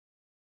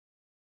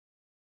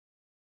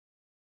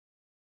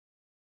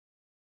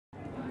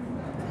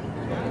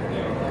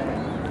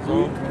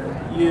bro.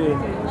 Yeah.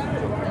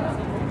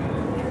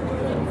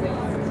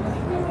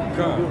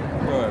 God,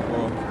 right,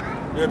 bro.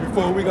 Yeah,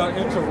 before we got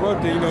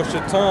interrupted, you know,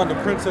 Shaitan, the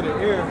prince of the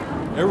air,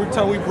 every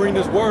time we bring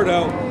this word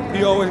out,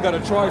 he always got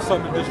to try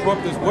something to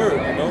disrupt this word,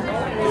 you know?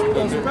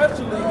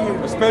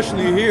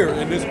 Especially here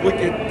in this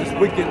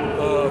wicked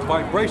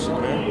vibration,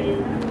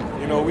 man.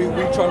 You know, we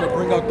trying to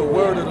bring out the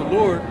word of the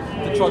Lord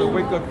to try to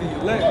wake up the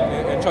elect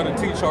and try to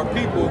teach our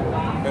people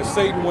that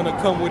Satan want to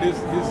come with his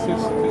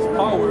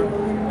power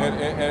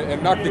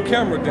and knock the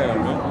camera down,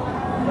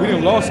 man. We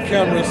done lost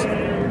cameras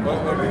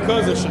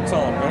because of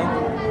Shaitan,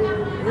 man.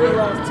 We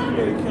lost too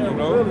many cameras, you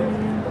know?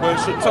 Really. But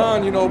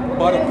Shaitan, you know,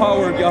 by the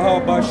power of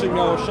Yahweh Bashim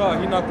Yahushua,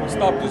 he's not going to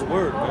stop this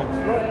word, man.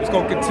 It's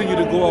going to continue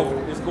to go out.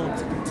 It's going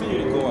to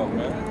continue to go out,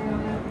 man.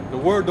 The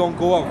word don't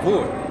go out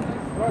void.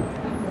 Right.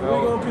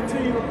 We're going to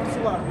continue to push a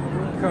lot.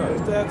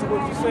 Just to add to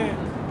what you're saying,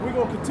 we're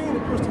going to continue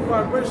to push the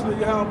vibration of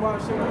Yahweh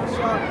Bashim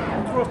Yahushua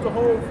across the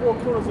whole four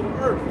corners of the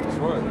earth. That's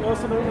right.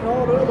 Us and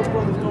all the other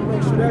brothers going to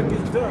make sure that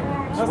gets done.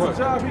 That's right. The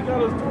job he got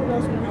us doing.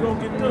 That's what we're going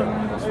to get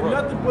done. That's Ain't right.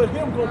 nothing but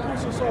him going to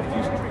push us off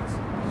these streets.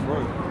 That's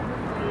right.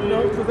 You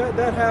know, because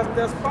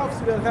that's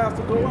prophecy that has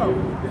to go out.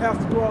 It has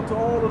to go out to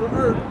all of the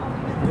earth.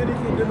 Then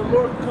the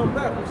Lord can come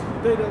back, which is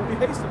the day that we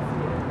hasten for.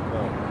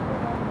 Right.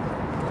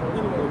 So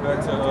anyway, go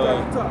back to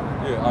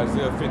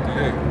Isaiah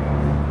 58.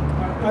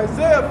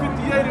 Isaiah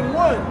 58 and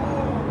 1.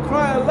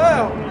 Cry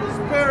aloud,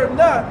 spare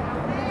not,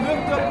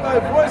 lift up thy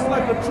voice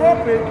like a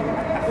trumpet,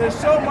 and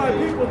show my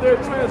people their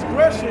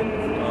transgression,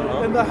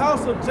 and the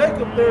house of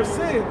Jacob their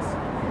sins.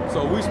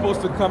 So we're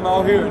supposed to come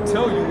out here and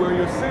tell you where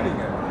you're sinning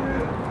at.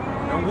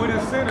 And what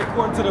is sin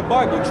according to the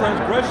Bible?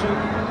 Transgression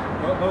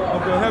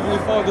of the Heavenly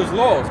Father's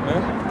laws,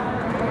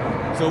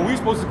 man. So we're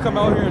supposed to come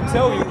out here and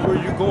tell you where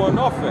you're going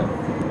off at.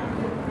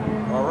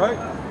 All right?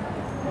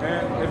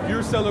 And if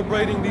you're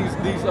celebrating these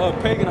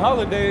pagan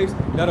holidays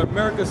that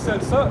America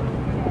sets up,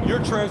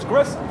 you're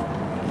transgressing.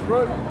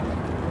 Right.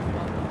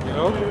 You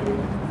know?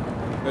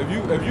 If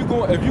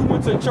you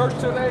went to church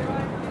today,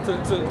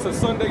 to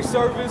Sunday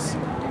service,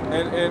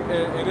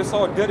 and it's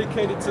all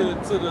dedicated to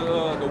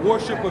the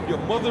worship of your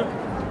mother,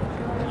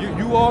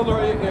 you all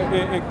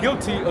are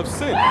guilty of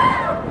sin.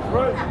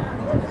 Right.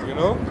 You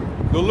know,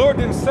 the Lord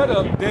didn't set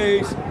up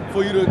days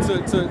for you to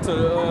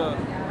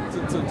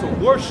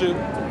worship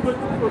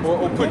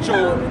or put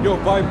your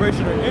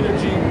vibration or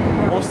energy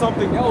on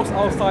something else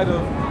outside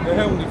of the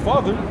Heavenly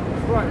Father.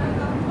 Right.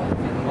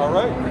 All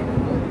right.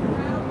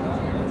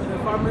 And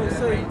if I may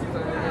say,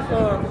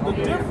 the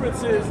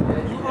difference is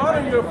you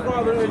honor your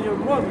father and your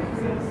mother.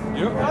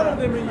 You honor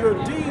them in your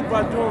deed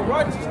by doing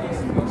righteousness.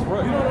 That's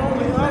right. You don't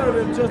only honor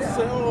them just to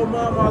say, oh,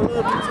 Mom, I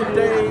love you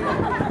today,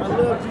 I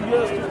loved you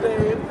yesterday.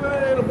 It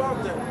ain't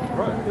about that.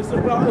 Right. It's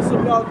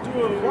about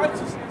doing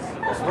righteousness.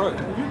 That's right.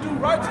 When you do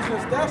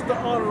righteousness, that's the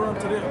honor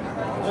unto them.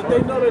 That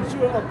they know that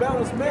you're a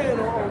balanced man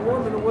or a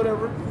woman or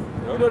whatever.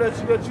 You know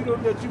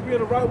that you be in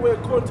the right way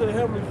according to the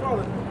Heavenly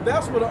Father.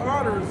 That's where the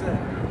honor is at.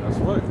 That's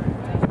right.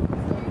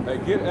 Hey,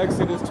 get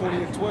Exodus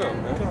 20 and 12,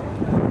 man.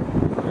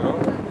 You know,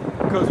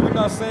 because we're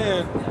not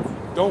saying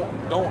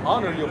don't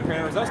honor your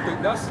parents. That's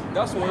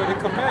one of the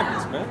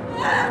commandments, man.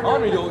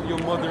 Honor your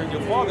mother and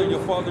your father and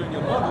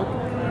your mother.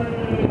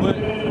 But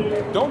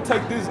don't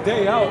take this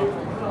day out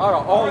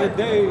of all the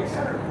days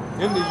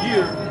in the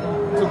year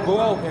to go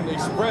out and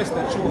express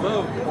that you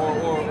love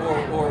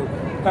or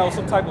have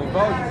some type of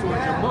value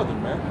towards your mother,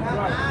 man.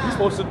 You're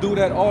supposed to do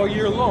that all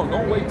year long.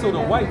 Don't wait till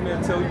the white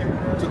man tell you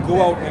to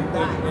go out and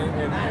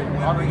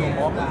honor your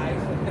mama.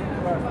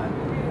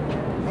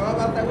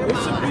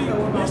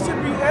 It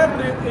should be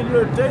evident in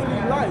your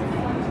daily life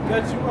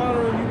that you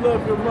honor and you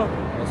love your mother.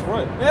 That's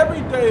right.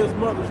 Every day is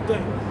Mother's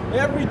Day.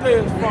 Every day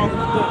is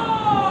Father's Day.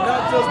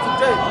 Not just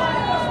today.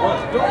 That's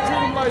right. Don't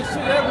treat them like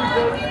shit every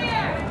day.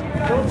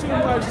 Don't treat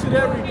them like shit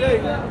every day,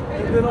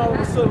 and then all of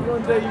a sudden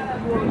one day you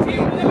want to treat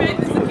them.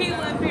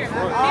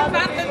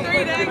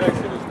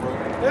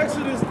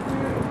 Exodus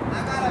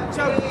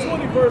chapter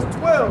 20, verse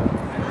 12.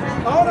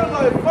 Honor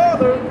thy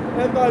father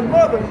and thy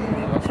mother.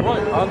 That's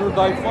right. Honor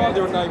thy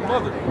father and thy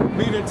mother.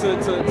 Meaning to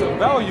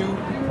value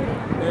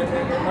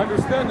and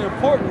understand the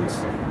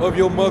importance of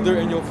your mother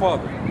and your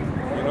father.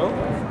 You know?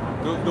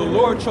 The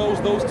Lord chose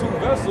those two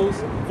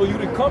vessels for you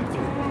to come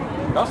through.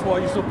 That's why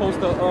you're supposed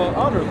to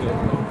honor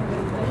them.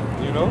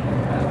 You know?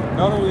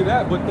 Not only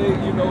that, but they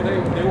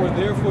were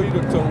there for you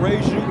to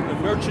raise you, to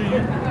nurture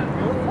you,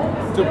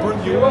 to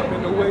bring you up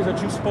in the ways that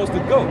you're supposed to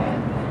go.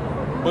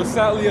 But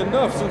sadly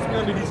enough, since we're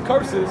under these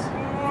curses,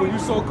 for you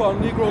so-called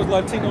Negroes,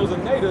 Latinos,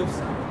 and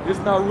Natives, it's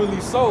not really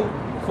so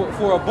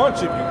for a bunch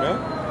of you, man.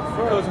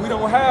 Because we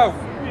don't have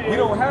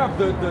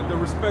the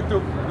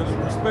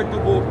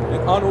respectable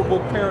and honorable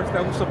parents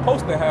that we're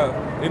supposed to have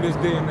in this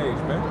day and age,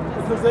 man.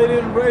 Because they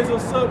didn't raise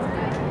us up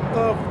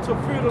to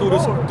fear the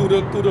Lord.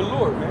 Through the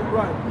Lord, man.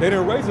 Right. They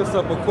didn't raise us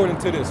up according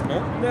to this,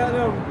 man.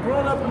 Now,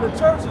 growing up in the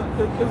church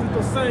isn't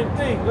the same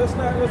thing. Let's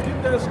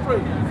get that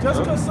straight. Just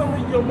because some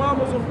of your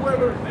mamas or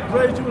whoever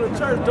raised you in the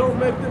church don't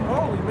make them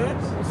holy, man.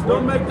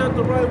 Don't make that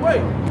the right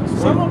way.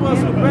 Some of us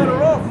are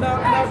better off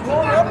not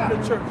growing up in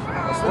the church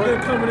and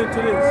then coming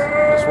into this.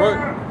 That's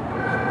right.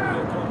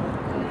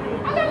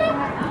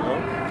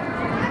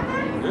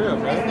 Yeah,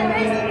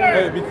 man.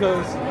 Hey,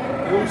 because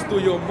it was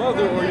through your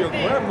mother or your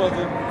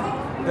grandmother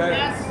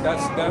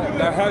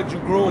that had you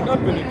growing up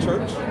in the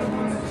church.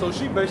 So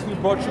she basically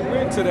brought you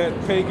into that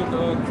pagan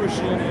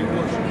Christianity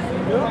worship.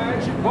 Yeah.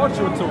 She brought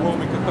you into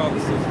Roman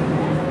Catholicism.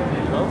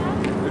 You know,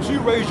 if she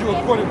raised you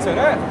according to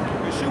that,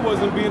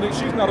 and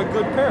she's not a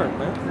good parent,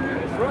 man.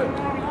 That's right.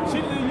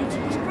 She lead you to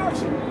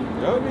destruction.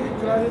 Yeah. I mean,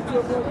 can I hit you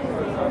up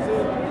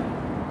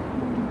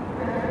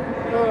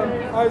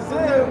on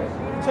Isaiah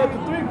chapter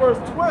 3, verse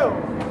 12.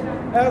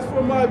 As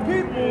for my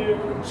people,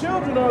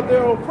 children are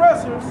their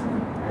oppressors,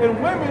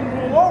 and women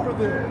rule over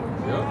them.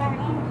 Yeah.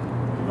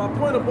 My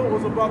point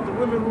was about the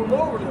women rule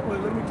over them, but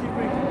let me keep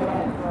reading.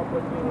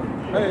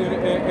 Hey,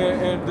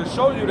 and to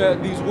show you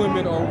that these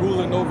women are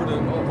ruling over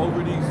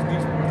these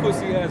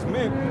pussy ass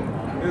men,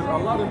 is a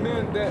lot of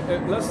men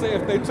that, let's say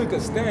if they took a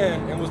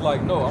stand and was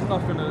like, no, I'm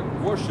not gonna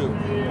worship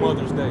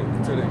Mother's Day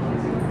today.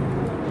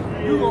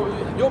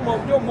 Your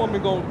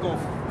woman gonna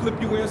flip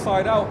you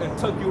inside out and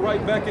tuck you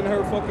right back in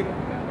her fucking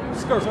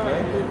skirt,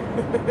 man.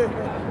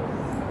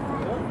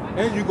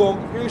 And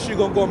she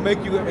gonna go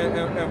make you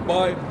and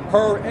buy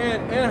her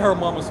and her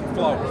mama some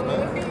flowers,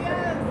 man.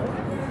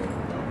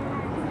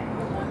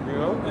 You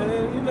know?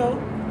 And you know,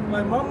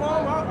 like my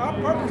mom, I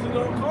purposely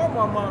don't call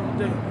my mom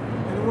today.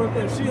 And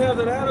if she has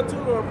an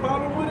attitude or a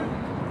problem with it,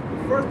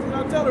 the first thing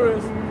I tell her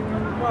is,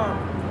 Mom,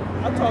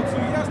 I talked to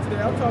you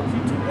yesterday. I talked to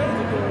you 2 days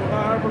ago,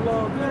 however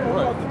long ago. I'm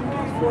about to do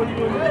this for you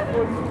and that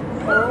for you,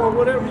 or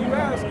whatever you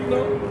ask, you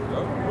know,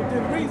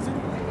 within reason.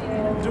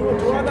 Do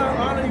I not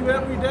honor you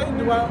every day?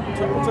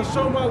 To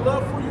show my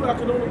love for you, I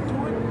can only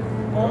do it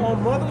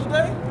on Mother's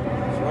Day?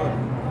 That's right.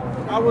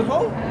 I would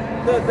hope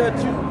that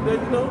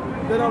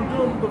I'm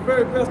doing the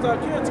very best I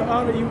can to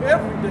honor you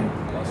every day.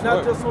 That's not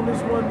right. just on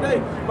this one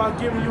day by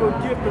giving you a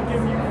gift or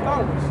giving you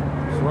flowers.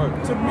 That's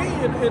right. To me,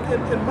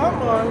 in my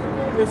mind,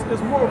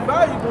 it's more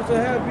valuable to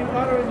have me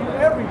honoring you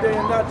every day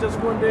and not just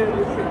one day of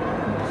the year.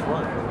 That's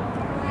right.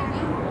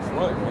 That's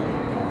right, man.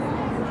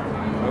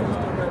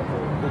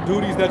 The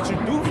duties that you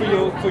do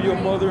for your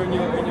mother and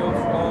your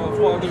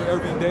father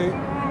every day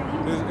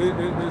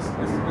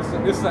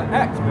it's an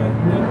act, man.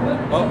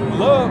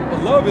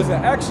 Love is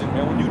an action,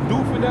 man. When you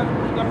do for that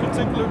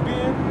particular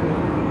being,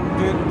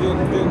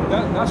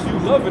 then that's you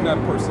loving that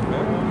person,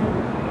 man.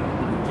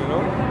 You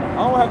know,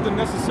 I don't have to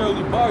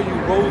necessarily buy you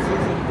roses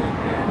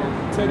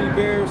and teddy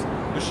bears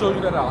to show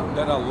you that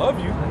I love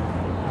you.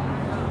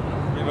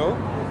 You know.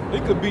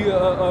 It could be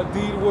a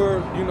deed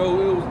where, you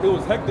know, it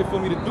was hectic for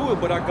me to do it,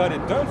 but I got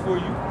it done for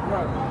you.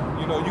 Right.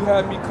 You know, you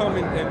had me come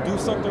and do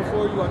something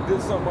for you. I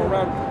did something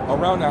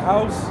around the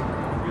house,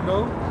 you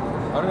know.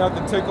 I didn't have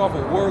to take off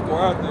of work or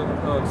I have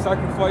to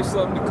sacrifice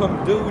something to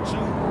come deal with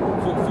you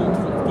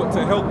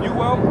to help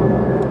you out.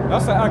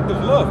 That's an act of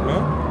love,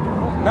 man.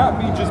 Not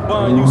me just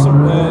buying you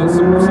some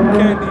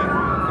candy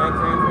and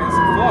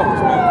some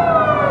flowers, man.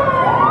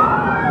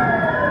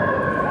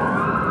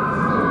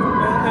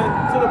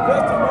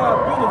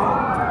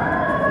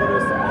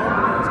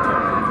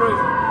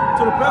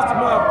 To the best of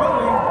my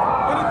ability,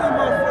 anything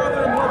my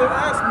father and mother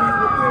ask me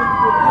within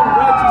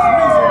righteous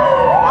reason,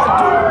 I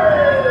do it.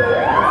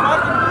 If I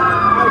can do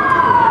it, I do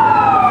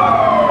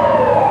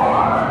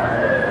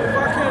it. If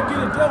I can't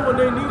get it done when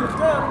they need it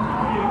done,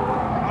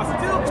 I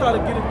still try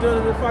to get it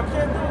done. And if I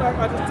can't do it,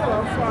 I just tell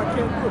them, I'm sorry, I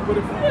can't do it. But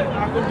if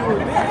I can do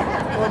it then,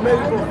 or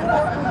maybe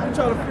before, we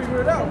try to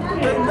figure it out.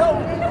 But they know,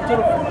 to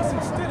the fullest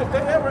extent, if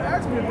they ever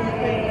ask me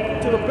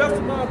anything, to the best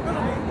of my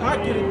ability, I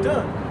get it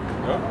done.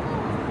 Yeah.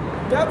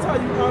 That's how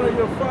you honor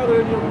your father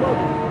and your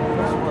mother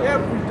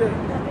every day.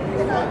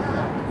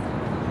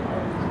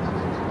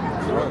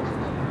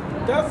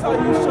 That's how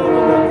you show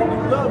them that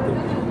you love them.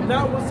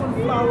 Not with some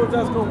flowers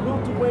that's going to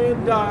wilt away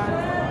and die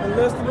in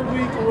less than a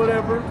week or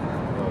whatever.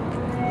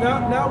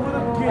 Not with a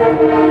gift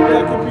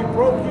that can be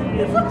broken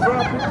if you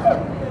drop it.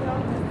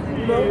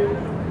 You know,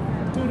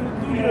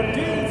 through your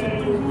deeds and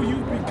through who you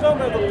become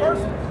as a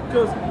person.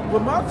 Because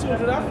with my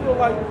children, I feel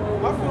I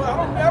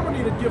don't ever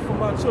need a gift from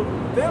my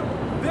children.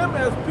 Them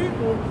as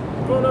people,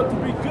 growing up to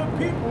be good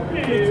people,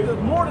 is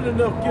more than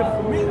enough gift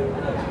for me.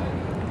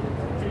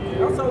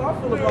 That's how I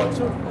feel about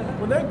children.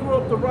 When they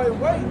grow up the right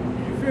way,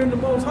 fearing the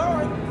Most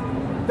High,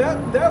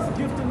 that's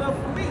gift enough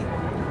for me.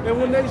 And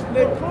when they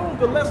prove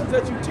the lessons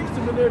that you teach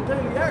them in their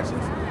daily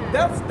actions,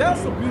 that's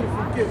a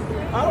beautiful gift.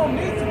 I don't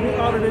need to be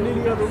honored in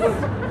any other way.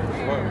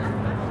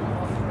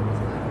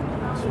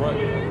 That's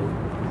right.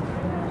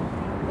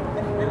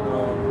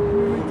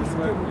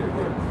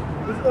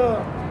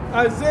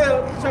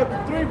 Isaiah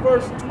chapter 3,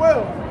 verse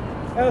 12.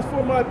 As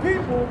for my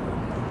people,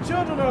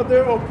 children are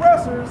their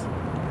oppressors,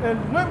 and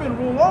women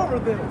rule over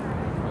them.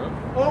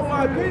 O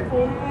my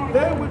people,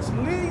 they which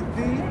lead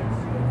thee,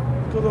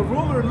 because a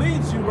ruler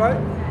leads you, right?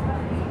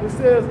 It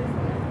says,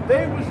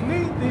 they which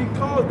lead thee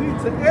cause thee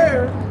to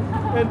err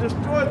and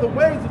destroy the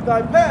ways of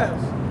thy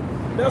paths.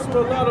 That's what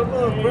a lot of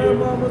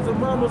grandmamas and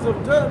mamas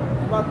have done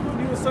by putting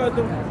you inside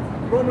the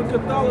Roman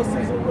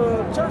Catholicism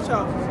church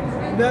houses.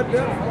 And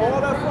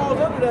all that falls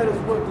under that is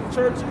what the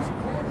churches,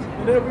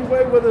 in every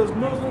way, whether it's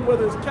Muslim,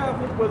 whether it's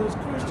Catholic, whether it's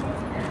Christian,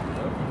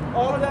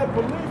 all of that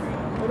belief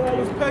and all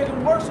this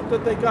pagan worship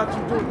that they got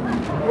you doing,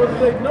 whether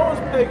they know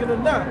it's pagan or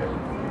not,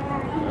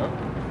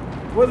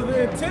 whether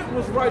the intent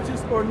was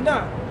righteous or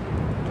not.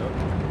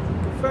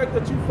 The fact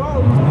that you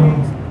follow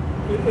these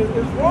things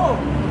is wrong.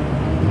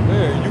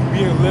 Yeah, you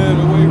being led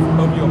away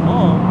from your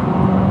mom.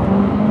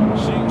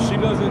 She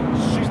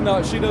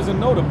doesn't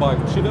know the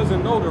Bible. She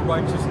doesn't know the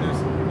righteousness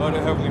of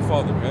the Heavenly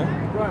Father, man.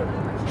 Right.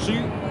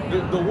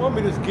 The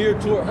woman is geared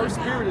toward, her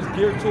spirit is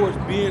geared towards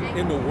being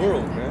in the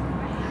world, man.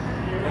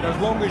 And as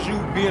long as you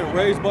being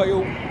raised by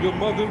your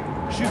mother,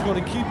 she's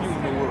gonna keep you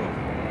in the world.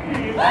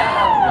 You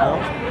know?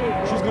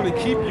 She's gonna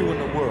keep you in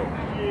the world.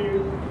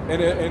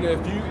 And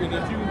if you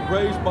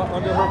raised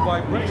under her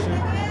vibration,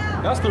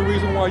 that's the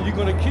reason why you're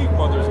gonna keep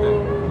Mother's Day.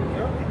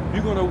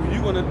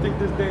 You're gonna think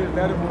this day is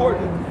that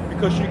important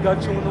because she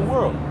got you in the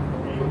world.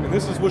 And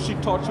this is what she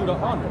taught you to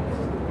honor.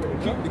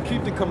 To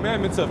keep the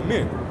commandments of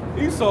men.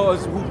 Esau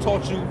is who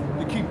taught you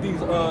to keep these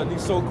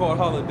so-called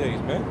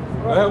holidays, man.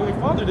 The Heavenly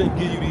Father didn't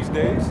give you these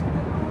days.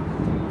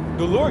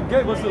 The Lord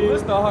gave us a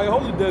list of high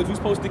holy days we're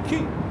supposed to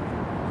keep.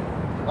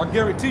 I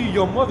guarantee you,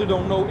 your mother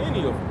don't know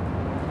any of them.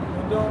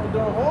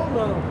 Don't hold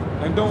none of them.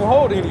 And don't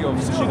hold any of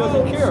them. She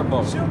doesn't care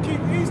about She'll them.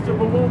 keep Easter,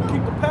 but won't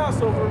keep the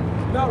Passover,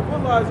 not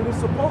realizing it's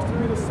supposed to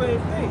be the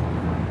same thing.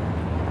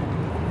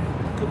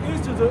 Because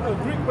Easter's a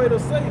Greek way to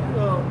say,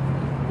 well,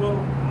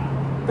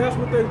 that's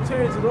what they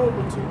changed it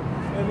over to.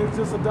 And it's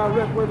just a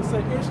direct way to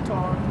say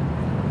Ishtar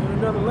in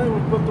another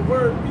language. But the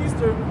word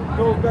Easter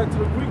goes back to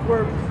the Greek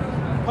word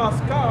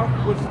Pascha,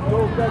 which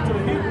goes back to the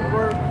Hebrew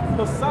word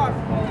Pesach,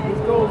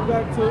 which goes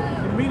back to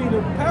the meaning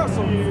of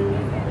Passover.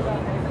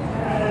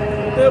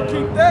 They'll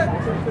keep that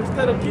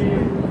instead of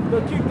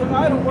they'll keep the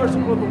idol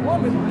worship of the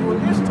woman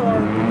doing Ishtar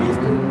in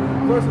Easter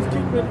versus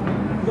keeping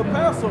the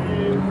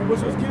Passover,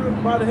 which was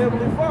given by the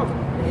Heavenly Father.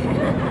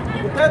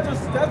 But that's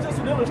just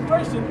an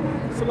illustration,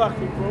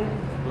 Salaki, bro.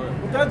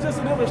 But that's just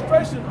an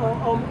illustration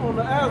on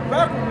the ass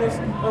backwardness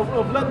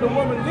of letting the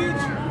woman lead you.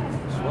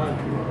 That's right.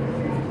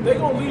 They're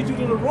gonna lead you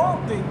to the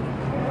wrong thing.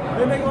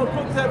 Then they're gonna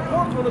put that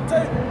pork on the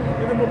table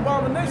and them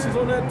abominations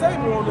on that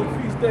table on the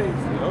feast days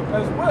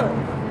as well.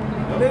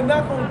 And they're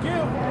not going to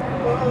give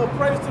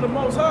praise to the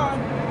Most High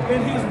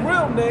in His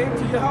real name,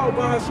 to Yahweh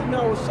B'Hashem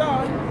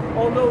Yahushai,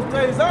 on those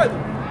days either.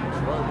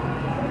 That's right.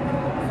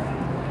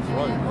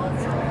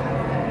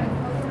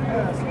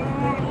 That's right.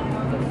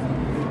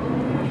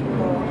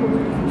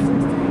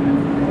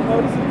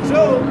 This is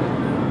Job,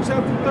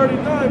 chapter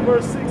 39,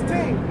 verse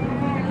 16.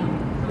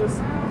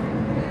 Listen, I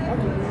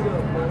can read it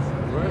up, man.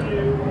 Right.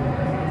 Yeah.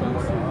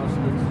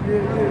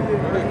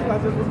 I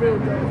just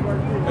remembered that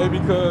right there. Hey,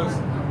 because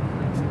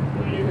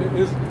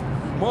it's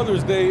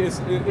Mother's Day,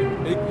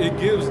 it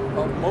gives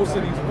most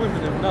of these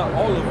women, if not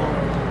all of them,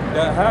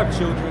 that have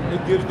children,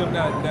 it gives them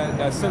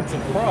that sense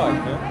of pride,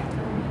 man.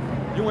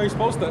 You ain't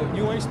supposed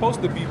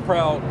to be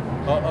proud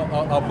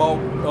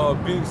about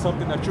being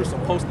something that you're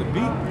supposed to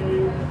be.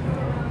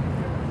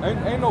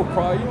 Ain't no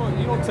pride.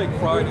 You don't take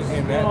pride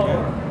in that,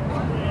 man.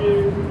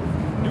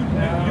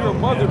 You're a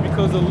mother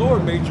because the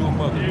Lord made you a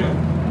mother, man.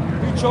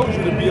 He chose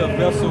you to be a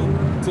vessel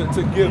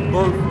to give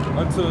birth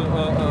unto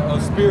a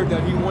spirit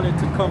that He wanted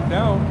to come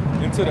down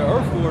into the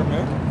earth for,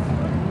 man.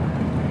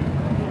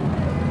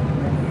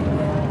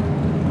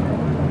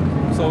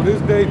 So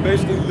this day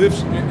basically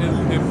lifts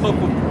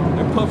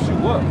and puffs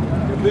you up.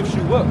 It lifts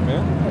you up,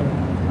 man.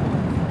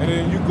 And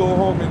then you go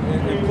home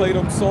and play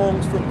them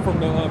songs from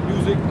the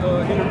music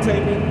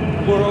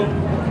entertainment world,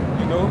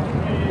 you know.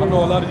 I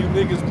know a lot of you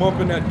niggas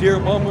bumping that Dear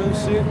Mama and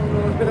shit,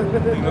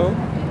 you know.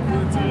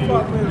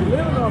 Tupac, man,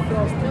 living off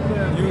y'all still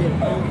there.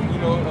 You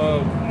know,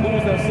 what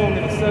was that song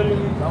in the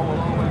 70s? I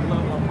will always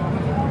love my mama.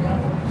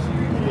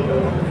 She's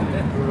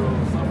that girl,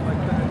 something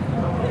like that.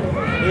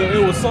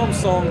 It was some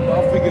song, I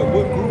forget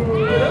what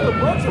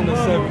group from the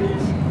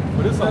 70s.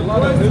 But it's a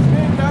lot of this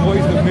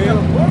Boys to Men,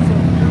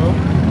 you know,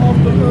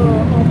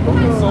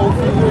 Soul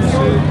Food and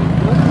shit.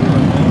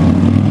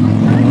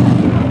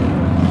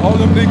 All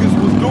them niggas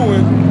was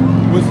doing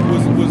was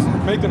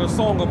making a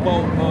song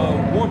about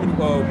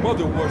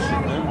mother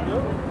worship, man.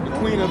 The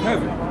Queen of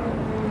Heaven.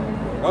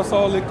 That's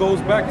all it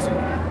goes back to,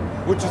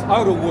 which is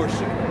idol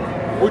worship,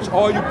 which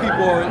all you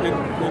people are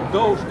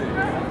indulged in.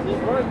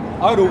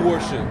 Idol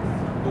worship,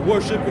 the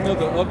worshiping of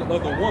the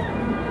other woman.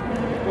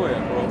 Go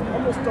ahead, bro.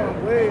 I'm gonna start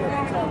way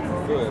at the top,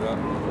 bro. Go ahead,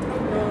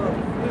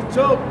 It's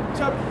Job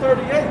chapter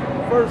 38,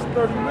 verse 39.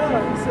 It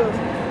says,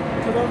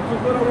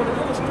 because what I want to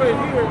illustrate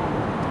here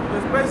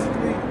is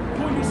basically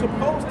who you're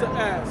supposed to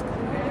ask.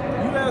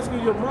 You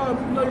asking your mom,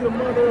 you know your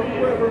mother or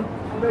whoever,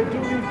 and they do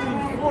these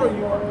things for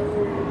you,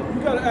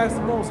 you got to ask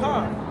the Most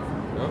High.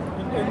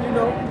 Yeah. And you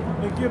know,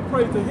 and give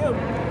praise to him.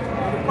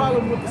 And the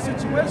problem with the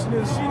situation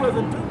is she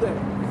doesn't do that.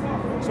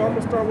 So I'm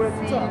going to start right at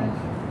the top.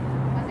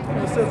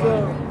 It says,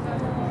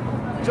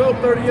 Job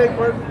 38,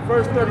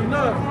 verse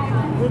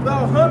 39, "Wilt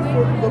thou hunt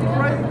for the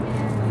prey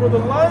for the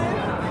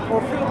lion,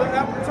 or feel the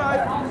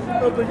appetite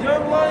of the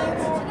young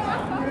lions?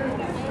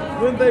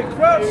 When they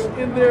crouch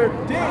in their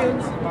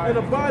dens and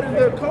abide in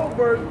their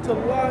covert to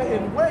lie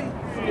in wait."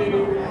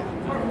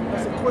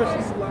 That's a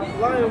question.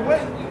 Lie in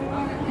wait.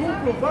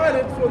 "Who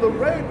provided for the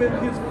raven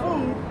his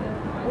food?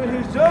 When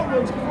his young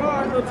ones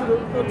cry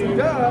unto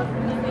God,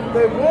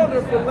 they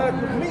wander for lack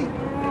of meat."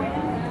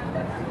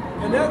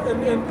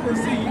 And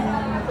see,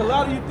 a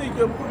lot of you think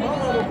your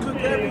mama will cook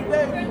every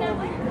day for me.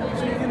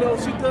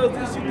 She does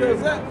this, she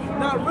does that.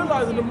 Not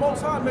realizing the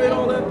Most High made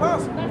all that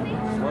possible.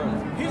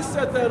 He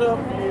set that up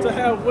to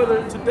have, whether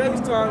in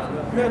today's time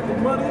you had the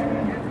money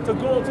to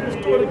go into the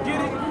store to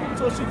get it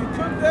so she could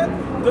cook that.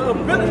 The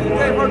ability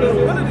gave her the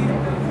ability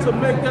to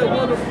make that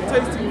wonderful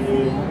tasting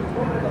food.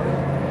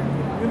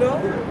 You know?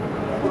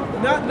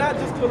 Not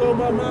just because, oh,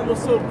 my mom was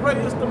so great.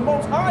 It's the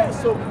Most High is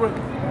so great.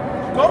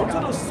 Go to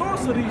the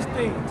source of these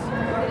things.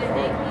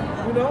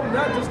 You know,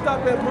 not just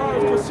stop at mom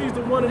because she's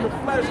the one in the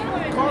flesh,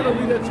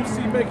 carnally, that you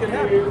see make it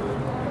happen.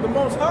 The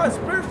Most High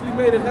spiritually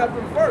made it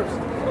happen first.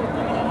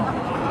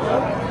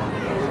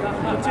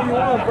 Continue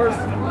on, verse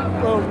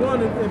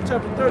 1 in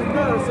chapter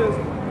 39, it says,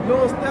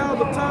 "Knowest thou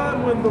the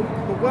time when the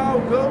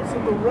wild goats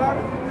and the rock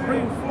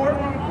bring forth,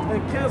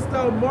 and canst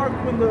thou mark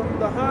when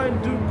the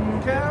hind do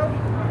calve?"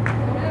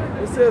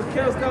 It says,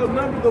 "Canst thou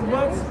number the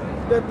months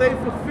that they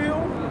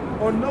fulfill,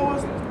 or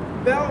knowest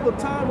thou the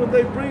time when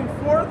they bring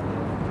forth?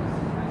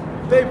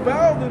 They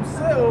bow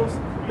themselves,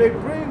 they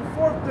bring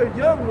forth their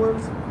young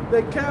ones,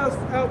 they cast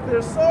out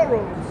their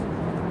sorrows.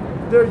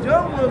 Their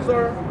young ones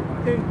are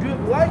in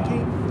good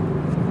liking,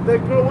 they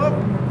grow up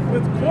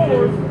with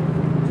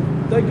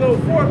corn, they go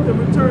forth and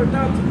return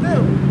not to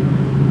them."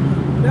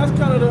 And that's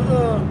kind of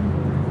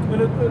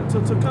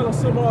to kind of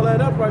sum all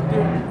that up right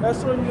there.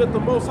 That's showing you that the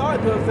Most High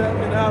does that,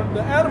 and how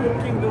the animal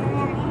kingdom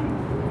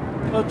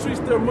treats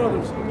their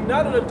mothers.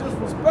 Not in a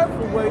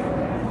disrespectful way,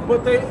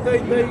 but they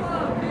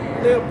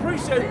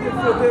appreciate them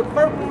for their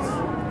purpose.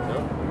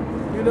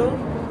 You know?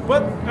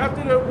 But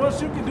after that,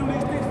 once you can do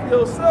these things for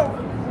yourself,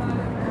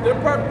 their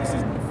purpose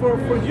is for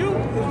you.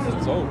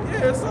 It's over.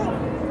 Yeah, it's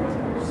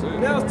over.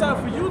 Now it's time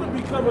for you to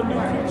become a new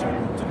creature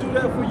to do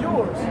that for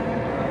yours.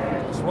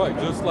 That's right.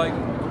 Just like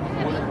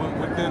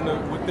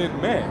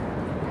within man.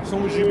 As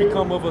soon as you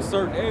become of a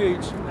certain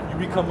age, you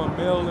become a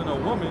male and a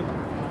woman.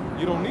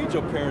 You don't need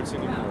your parents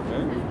anymore,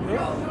 man.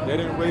 They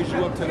didn't raise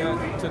you up to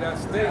that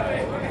state,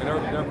 and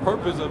their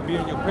purpose of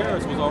being your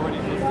parents was already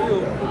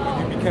fulfilled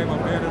when you became a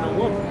man and a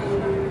woman.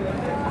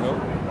 You know?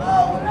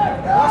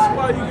 That's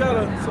why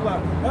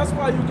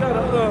you gotta,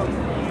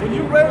 when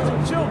you raise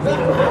your children,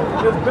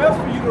 it's best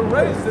for you to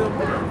raise them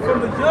from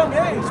the young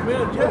age,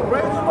 man.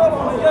 Raise them up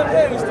from the young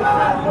age to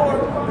fear the Lord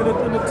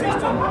and to teach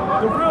them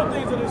the real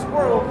things of this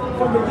world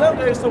from the young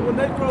age, so when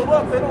they grow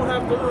up, they don't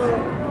have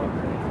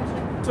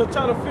to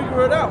try to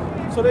figure it out.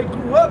 So they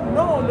grew up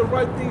knowing the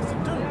right things to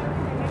do.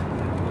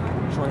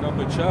 Train up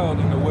a child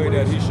in the way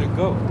that he should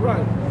go.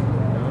 Right.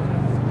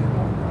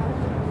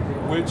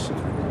 Which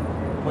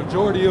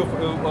majority of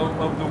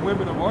the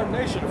women of our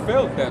nation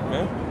failed that,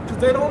 man. Because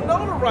they don't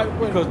know the right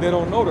way. Because they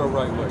don't know the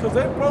right way. Because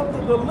they broke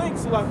the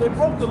links, like they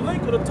broke the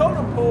link of the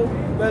totem pole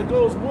that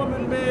goes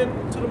woman, man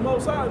to the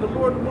Most High, the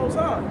Lord the Most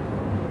High.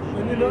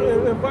 And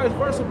and vice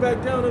versa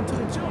back down into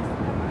the children.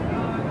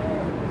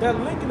 That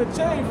link in the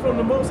chain from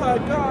the Most High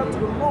God to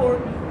the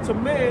Lord, to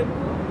man,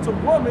 to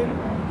woman,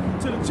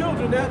 to the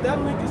children,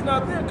 that link is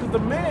not there because the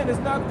man is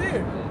not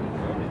there.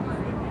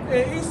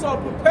 And Esau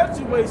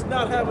perpetuates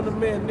not having a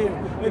man there.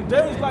 And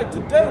days like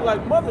today,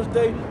 like Mother's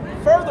Day,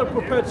 further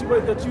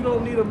perpetuate that you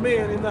don't need a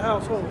man in the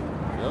household.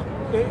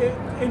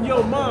 In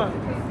your mind.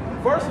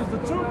 Versus the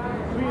truth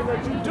being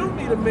that you do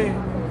need a man.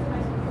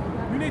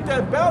 You need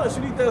that balance,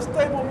 you need that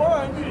stable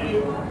mind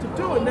to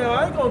do it. Now,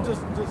 I ain't gonna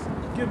just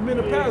give men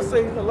a pass and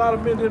say a lot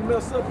of men didn't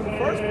mess up in the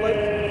first place.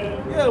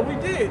 Yeah, we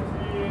did.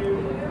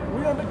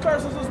 We under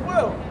curses as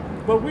well.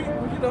 But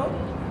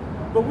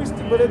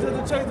but it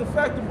doesn't change the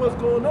fact of what's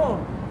going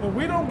on. And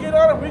we don't get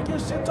out of it, we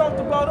get shit talked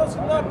about us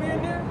for not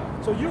being there.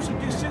 So you should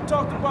get shit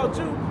talked about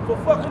you for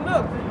fucking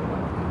up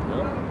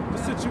the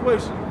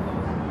situation.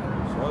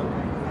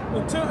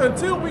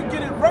 Until we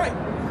get it right.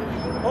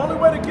 Only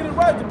way to get it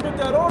right is to put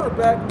that order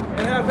back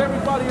and have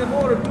everybody in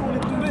order doing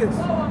it through this.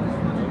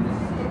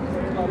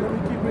 Let me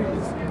keep reading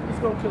this. It's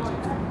gonna catch it.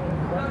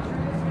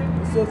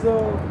 It says,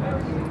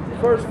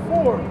 verse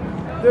 4,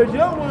 "Their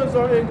young ones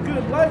are in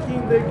good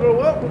liking, they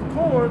grow up with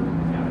corn,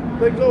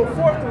 they go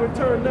forth and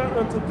return not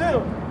unto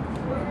them.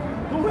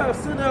 Who have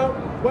sent out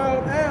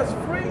wild ass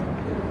free,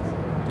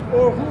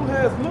 or who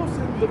has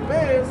loosened the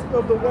bands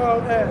of the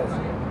wild ass?"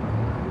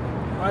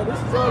 All right,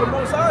 this is all the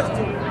Most High's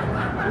doing.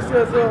 It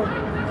says,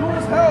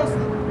 "Whose house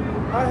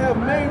I have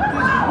made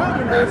this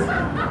wilderness,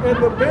 and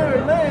the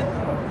barren land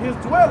his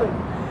dwelling.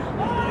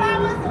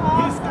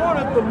 He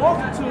scorneth the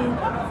multitude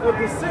of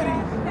the city,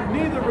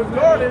 neither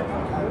regarded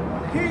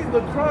heed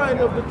the crying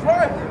of the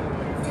driver.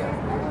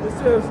 It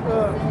says,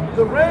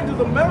 the range of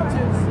the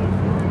mountains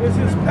is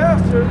his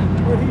pasture,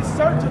 and he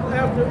searcheth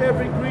after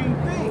every green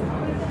thing.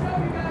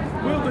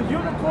 Will the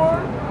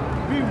unicorn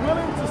be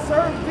willing to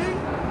serve thee,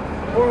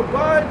 or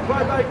abide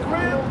by thy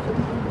crib?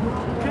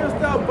 Canst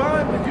thou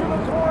bind the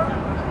unicorn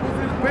with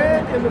his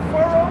band in the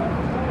furrow,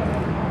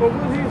 or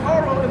will he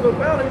harrow in the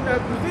valley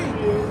after thee?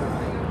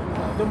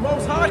 The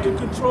Most High can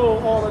control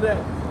all of that.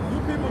 You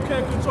people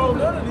can't control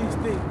none of these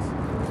things.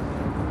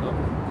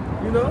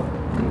 You know?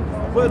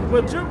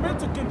 But you're meant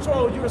to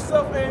control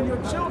yourself and your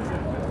children.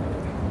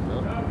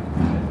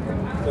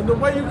 And the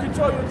way you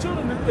control your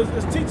children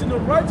is teaching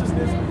them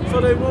righteousness so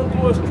they won't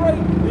go astray.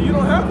 And you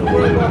don't have to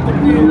worry about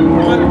them being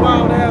like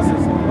wild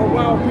asses or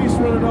wild beasts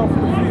running off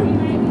in the field.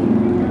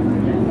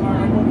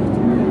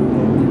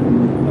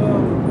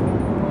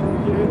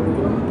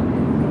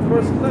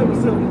 Verse 11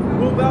 says,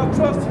 will thou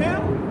trust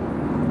him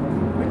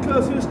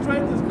because his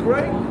strength is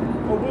great,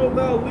 or will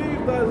thou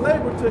leave thy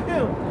labor to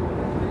him?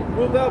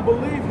 Will thou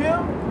believe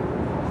him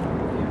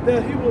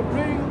that he will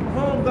bring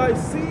home thy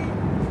seed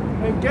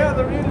and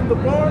gather it in the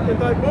barn, in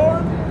thy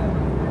barn?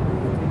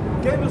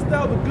 Gavest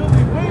thou the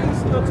goodly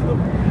wings unto the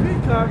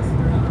peacocks,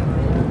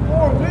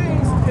 or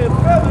wings and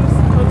feathers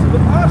unto the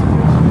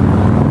ostrich?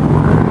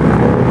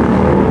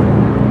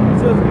 It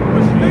says,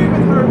 which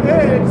leaveth her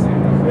eggs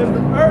in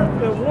the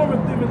earth and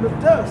warmeth them in the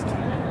dust.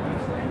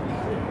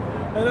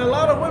 And a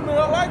lot of women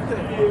are like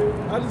that.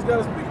 I just got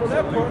to speak on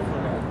that part.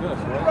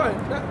 Right.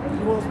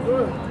 You want to do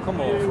it? Come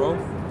on, bro.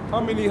 How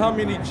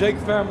many Jake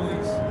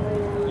families,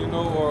 you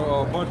know,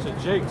 or a bunch of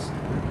Jakes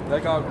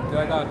that got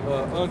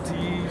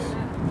aunties,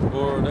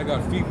 or they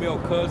got female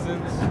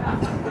cousins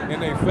in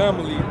their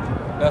family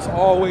that's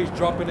always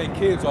dropping their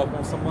kids off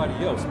on somebody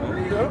else,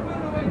 man? Yeah.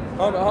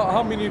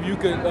 How many of you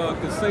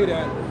could say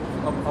that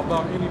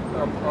about any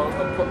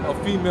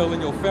a female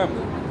in your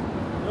family?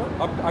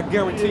 I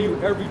guarantee you,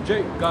 every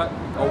Jake got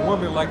a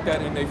woman like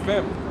that in their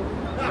family.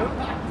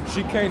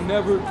 She can't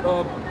never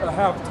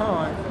have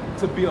time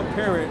to be a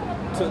parent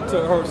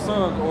to her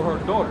son or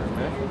her daughter,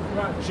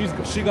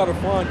 man. She got to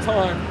find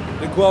time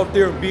to go out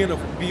there and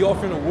be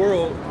off in the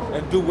world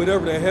and do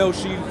whatever the hell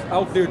she's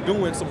out there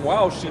doing, some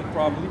wild shit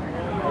probably.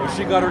 And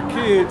she got her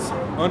kids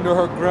under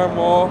her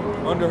grandma,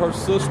 under her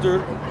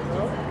sister,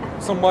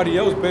 somebody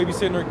else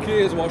babysitting her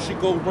kids while she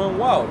go run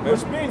wild, man.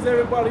 Which means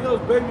everybody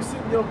else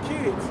babysitting your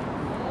kids.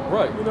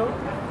 Right. You know?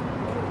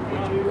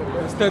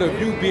 Instead of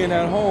you being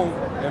at home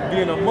and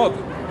being a mother,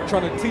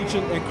 trying to teach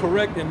and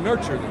correct and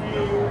nurture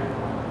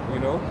them. You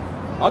know?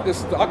 I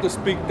could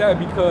speak that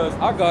because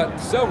I got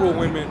several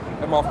women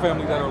in my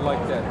family that are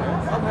like that,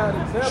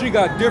 man. She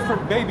got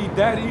different baby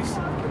daddies,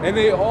 and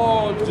they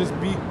all just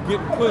be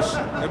getting pushed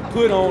and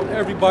put on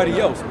everybody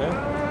else, man.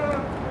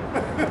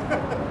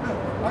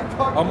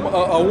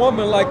 A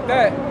woman like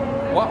that,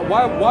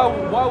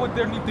 why would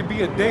there need to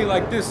be a day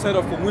like this set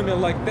up for women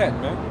like that,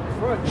 man?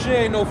 Right. She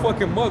ain't no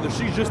fucking mother.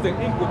 She's just an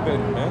incubator,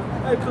 man.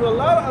 Hey, cause a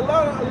lot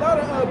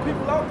of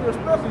people out there,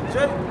 especially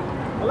Jake,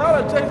 a lot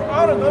of Jakes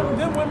honor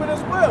them women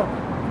as well.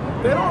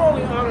 They don't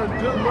only honor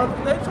good mothers,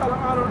 they try to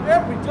honor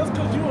every. Just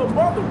cause you a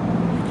mother,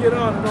 you get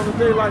honored on a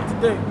day like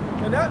today.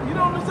 And that you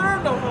don't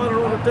deserve no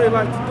honor on a day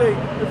like today.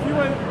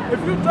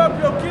 If you drop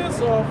your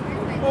kids off,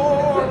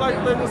 or like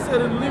I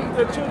said, and leave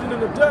their children in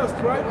the dust,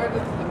 right?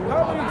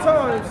 How many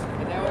times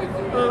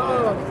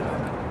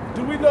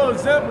do we know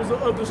examples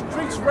of the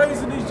streets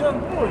raising these young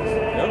boys?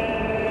 Yep.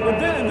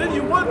 And then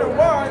you wonder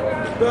why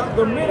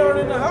the men aren't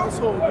in the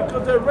household,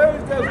 because they're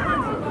raised as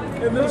women,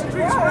 and the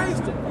streets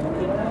raised them.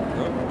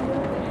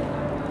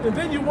 And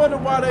then you wonder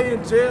why they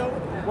in jail,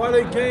 why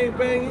they gang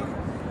banging,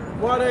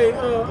 why they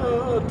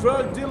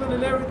drug dealing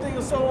and everything,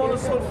 and so on and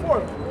so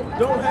forth.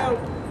 Don't have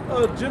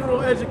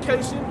general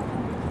education,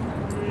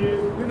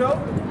 you know,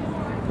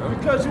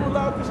 because you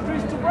allowed the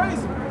streets to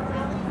raise them.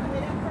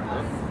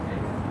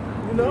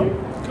 You know,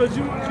 because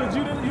you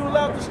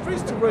allowed the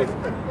streets to raise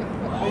them,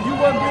 and you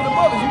wasn't being a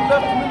mother. You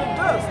left them in the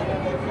dust.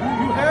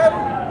 You had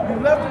them. You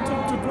left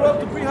them to grow up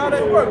to be how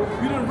they were.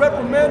 You didn't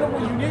reprimand them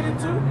when you needed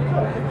to.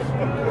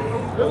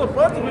 There's a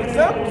bunch of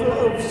examples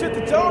of shit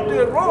that y'all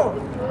did wrong.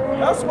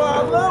 That's why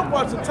I love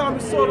watching Tommy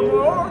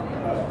Sotomayor.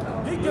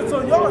 He gets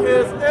on your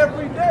heads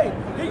every day.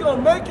 He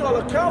gonna make y'all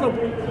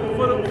accountable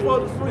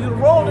for the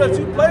role that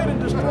you played in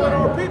destroying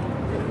our people.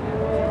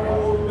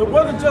 It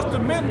wasn't just the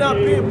men not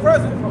being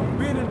present,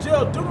 being in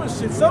jail doing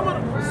shit. Some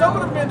of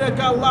the men that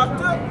got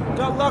locked up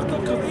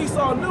because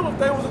Esau knew if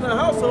they was in the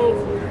household,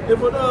 it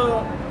would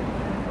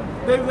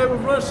they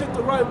would run shit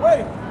the right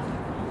way.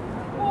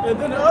 And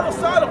then the other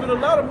side of it, a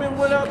lot of men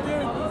went out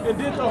there and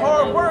did the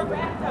hard work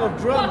of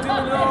drug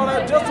dealing and all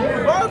that just to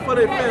provide for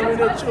their family and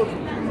their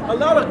children. A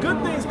lot of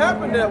good things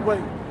happen that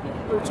way.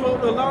 So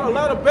a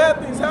lot of bad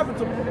things happen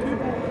to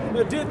people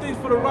that did things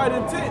for the right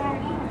intent.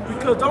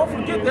 Because don't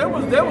forget, there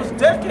was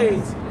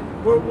decades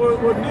where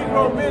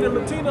Negro men and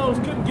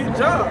Latinos couldn't get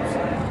jobs,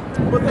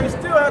 but they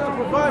still had to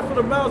provide for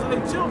the mouths of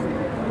their children.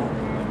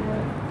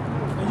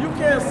 And you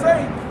can't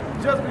say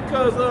just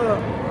because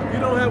you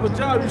don't have a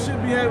job, you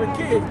shouldn't be having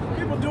kids.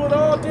 People do it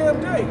all damn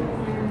day.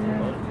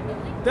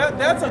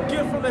 That's a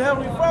gift from the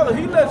Heavenly Father.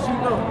 He lets you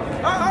know.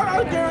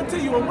 I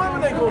guarantee you, a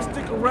woman ain't gonna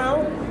stick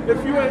around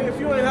if you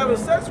ain't having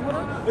sex with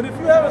her. And if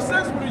you having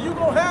sex with her, you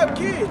gonna have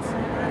kids.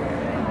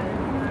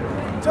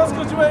 Just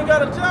because you ain't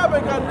got a job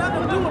ain't got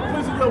nothing to do with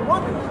pleasing your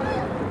woman.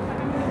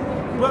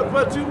 But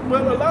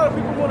a lot of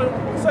people want to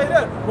say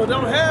that, but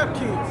don't have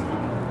kids.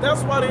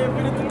 That's why they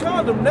invented the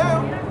condom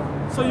now,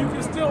 so you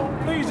can still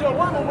please your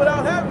woman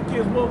without having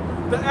kids. Well,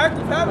 the act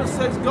of having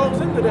sex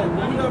goes into that.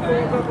 We're not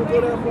gonna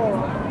go that far.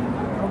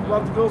 I'm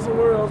about to go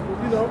somewhere else,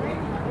 but you know.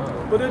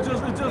 But it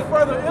just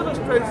further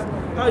illustrates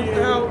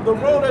how the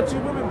role that you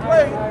women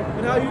play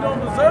and how you don't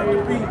deserve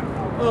to be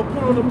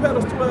put on the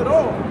pedestal at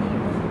all.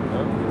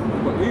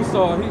 But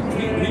Esau,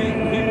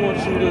 he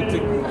wants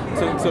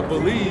you to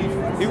believe.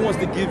 He wants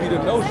to give you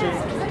the notion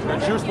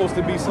that you're supposed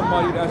to be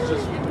somebody that's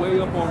just way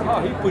up on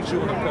high. He puts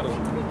you on a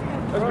pedestal.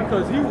 That's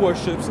because he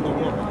worships the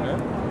woman, man.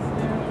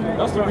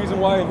 That's the reason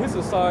why in his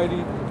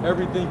society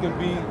everything can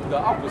be the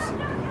opposite.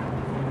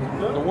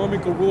 The woman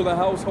can rule the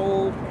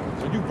household.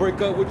 When you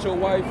break up with your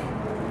wife,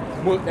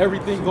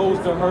 everything goes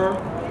to her.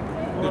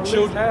 The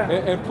children,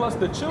 and plus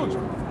the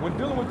children. When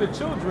dealing with the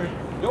children,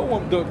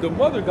 the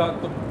mother got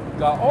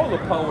all the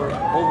power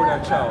over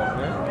that child,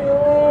 man.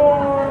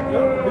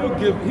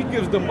 He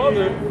gives the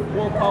mother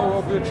more power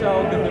over the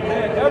child than the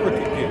man ever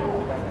could get.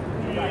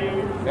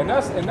 And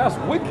that's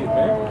wicked,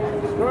 man.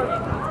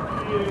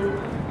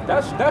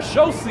 That's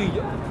your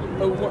seed.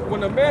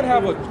 When a man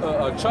have a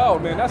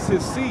child, man, that's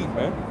his seed,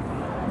 man.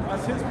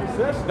 That's his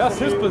possession. That's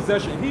his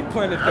possession. He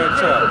planted that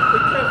child.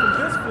 It came from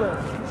his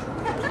flesh.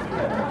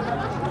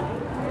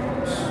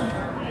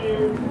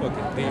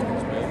 Fucking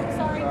demons, man.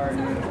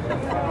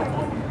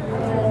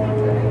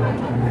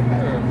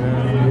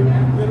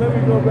 Let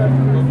me go back to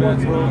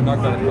verse 14. And I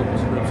got a couple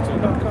scripts too.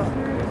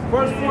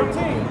 Verse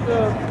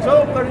 14,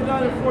 Job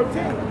 39 and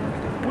 14,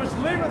 which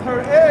leaveth her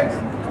eggs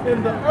in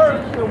the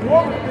earth and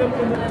warmeth them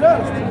in the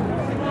dust,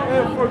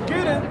 and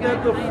forgetteth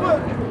that the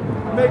foot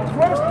may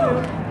crush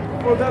them,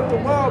 or that the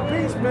wild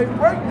beast may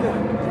break them.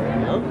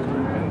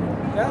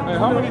 Yep. And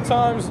how many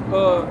times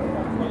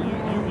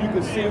you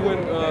can see when,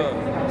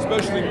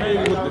 especially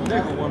maybe with the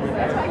nigga woman,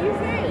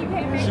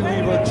 she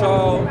leave her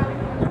child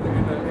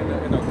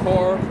in a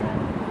car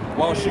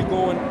while she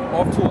going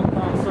off to a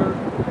concert,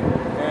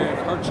 and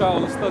her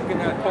child is stuck in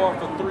that car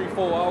for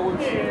 3-4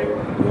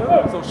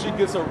 hours. So she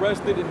gets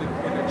arrested, and the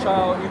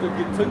child either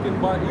get taken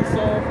by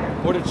Esau,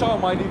 or the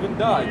child might even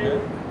die,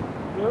 man.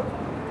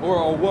 Or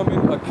a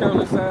woman, a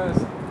careless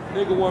ass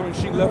nigga woman,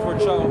 she left her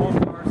child home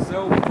by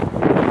herself,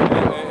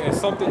 and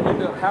something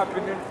ended up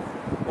happening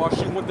while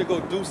she went to go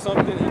do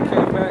something and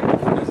came back,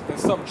 and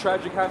something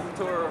tragic happened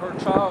to her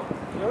child.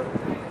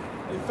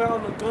 They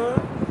found a gun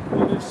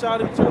and they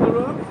shot each other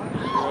up.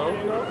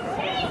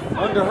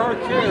 Under her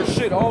care,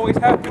 shit always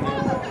happening.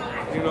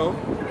 You know,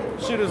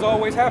 shit is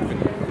always happening.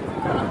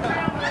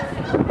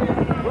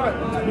 Right,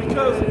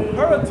 because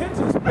her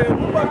attention span,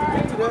 we're about to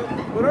get to that,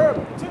 but her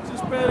attention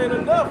span ain't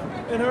enough,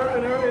 and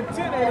her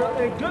intent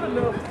ain't good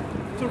enough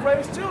to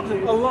raise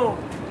children alone.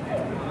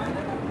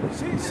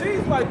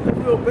 She's like the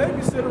real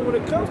babysitter when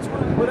it comes to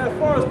it, but as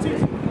far as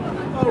teaching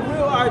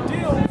real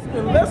ideals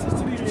and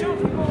lessons to these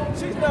children,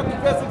 she's not the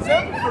best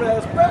example for that,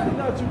 especially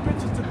not you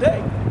bitches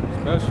today.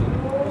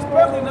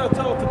 Especially not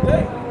y'all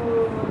today.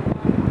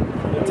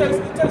 It takes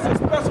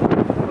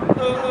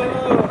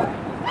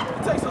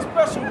a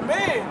special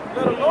man,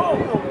 let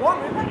alone a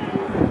woman,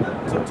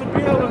 to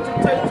be able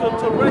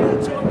to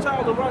raise a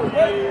child the right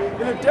way,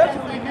 and it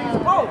definitely needs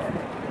both.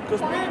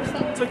 Because men,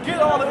 to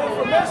get all the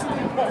information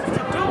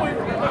to do it,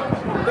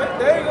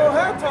 they ain't gonna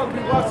have time to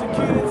be watching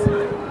kids,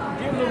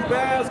 giving them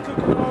baths,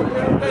 cooking all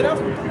day. That's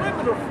what the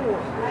women are for.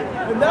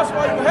 And that's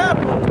why you have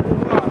multiple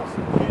wives.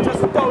 Just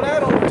to throw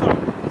that on top.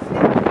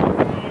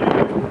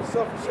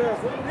 Selfish ass.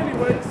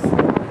 Anyways,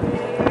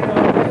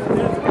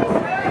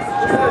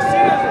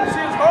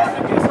 she is hard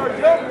against her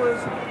young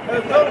ones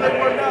as though they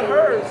were not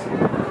hers.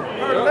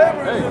 Her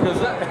labor is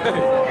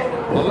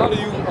a lot of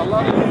you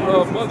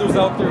mothers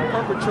out there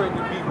perpetrating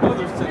to be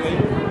mothers today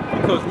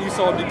because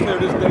Esau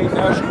declared this day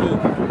National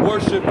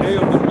Worship Day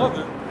of the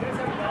Mother.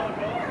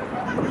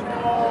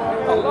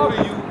 A lot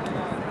of you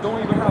don't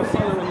even have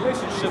solid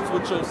relationships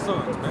with your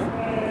sons, man.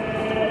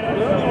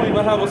 You don't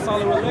even have a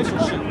solid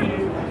relationship with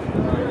them.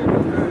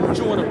 But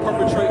you want to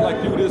perpetrate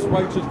like you this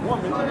righteous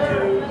woman,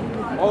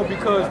 all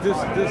because this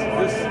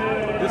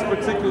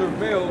particular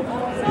male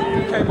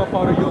came up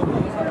out of your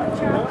womb.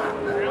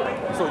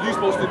 So you're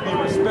supposed to be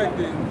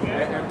respected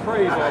and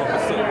praised all of a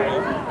sudden,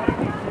 man.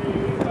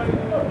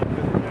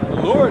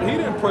 The Lord, he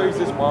didn't praise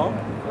his mom.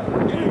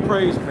 He didn't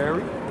praise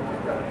Mary.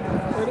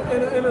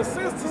 In a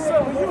sense, to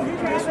some of you, he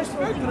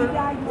disrespected her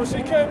when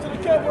she came to the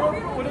camp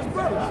with his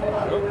brothers.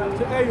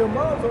 To, hey, your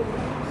mom's over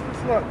there.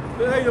 It's like,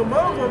 hey, your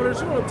mom's over there,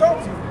 she want to talk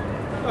to you.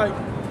 Like,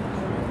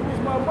 who's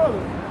my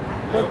mother?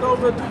 But those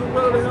that do the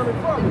will of the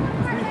Heavenly Father.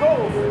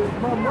 Behold,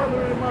 my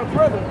mother and my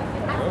brother.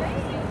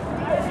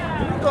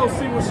 You go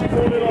see what she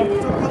wanted all the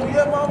time. Oh,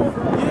 yeah, mama?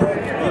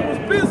 Yeah, he was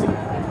busy.